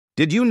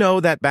Did you know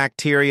that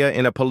bacteria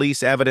in a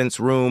police evidence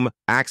room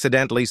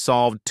accidentally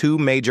solved two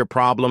major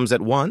problems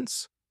at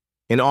once?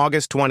 In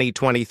August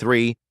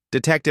 2023,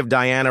 Detective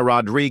Diana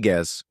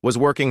Rodriguez was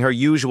working her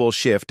usual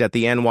shift at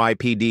the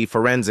NYPD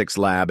Forensics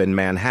Lab in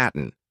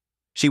Manhattan.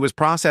 She was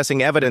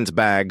processing evidence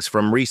bags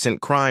from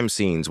recent crime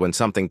scenes when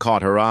something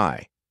caught her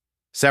eye.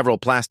 Several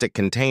plastic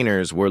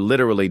containers were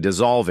literally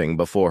dissolving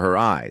before her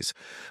eyes,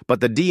 but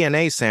the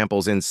DNA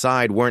samples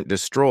inside weren't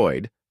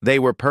destroyed, they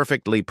were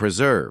perfectly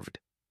preserved.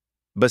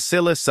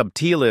 Bacillus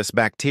subtilis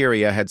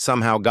bacteria had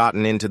somehow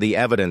gotten into the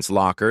evidence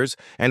lockers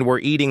and were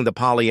eating the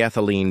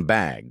polyethylene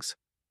bags.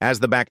 As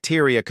the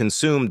bacteria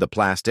consumed the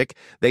plastic,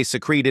 they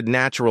secreted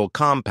natural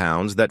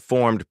compounds that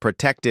formed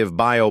protective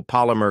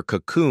biopolymer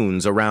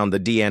cocoons around the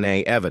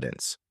DNA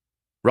evidence.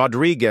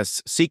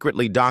 Rodriguez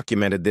secretly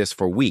documented this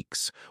for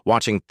weeks,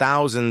 watching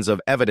thousands of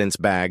evidence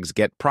bags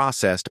get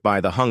processed by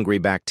the hungry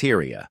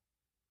bacteria.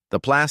 The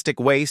plastic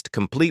waste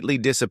completely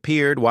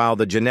disappeared while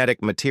the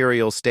genetic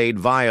material stayed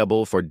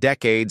viable for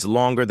decades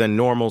longer than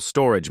normal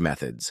storage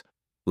methods.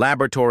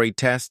 Laboratory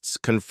tests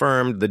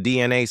confirmed the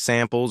DNA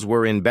samples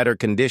were in better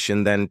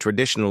condition than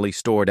traditionally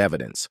stored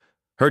evidence.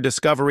 Her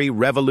discovery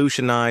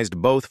revolutionized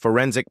both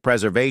forensic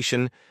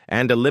preservation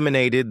and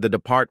eliminated the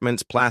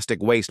department's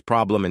plastic waste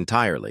problem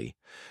entirely.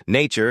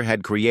 Nature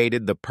had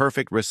created the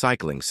perfect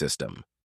recycling system.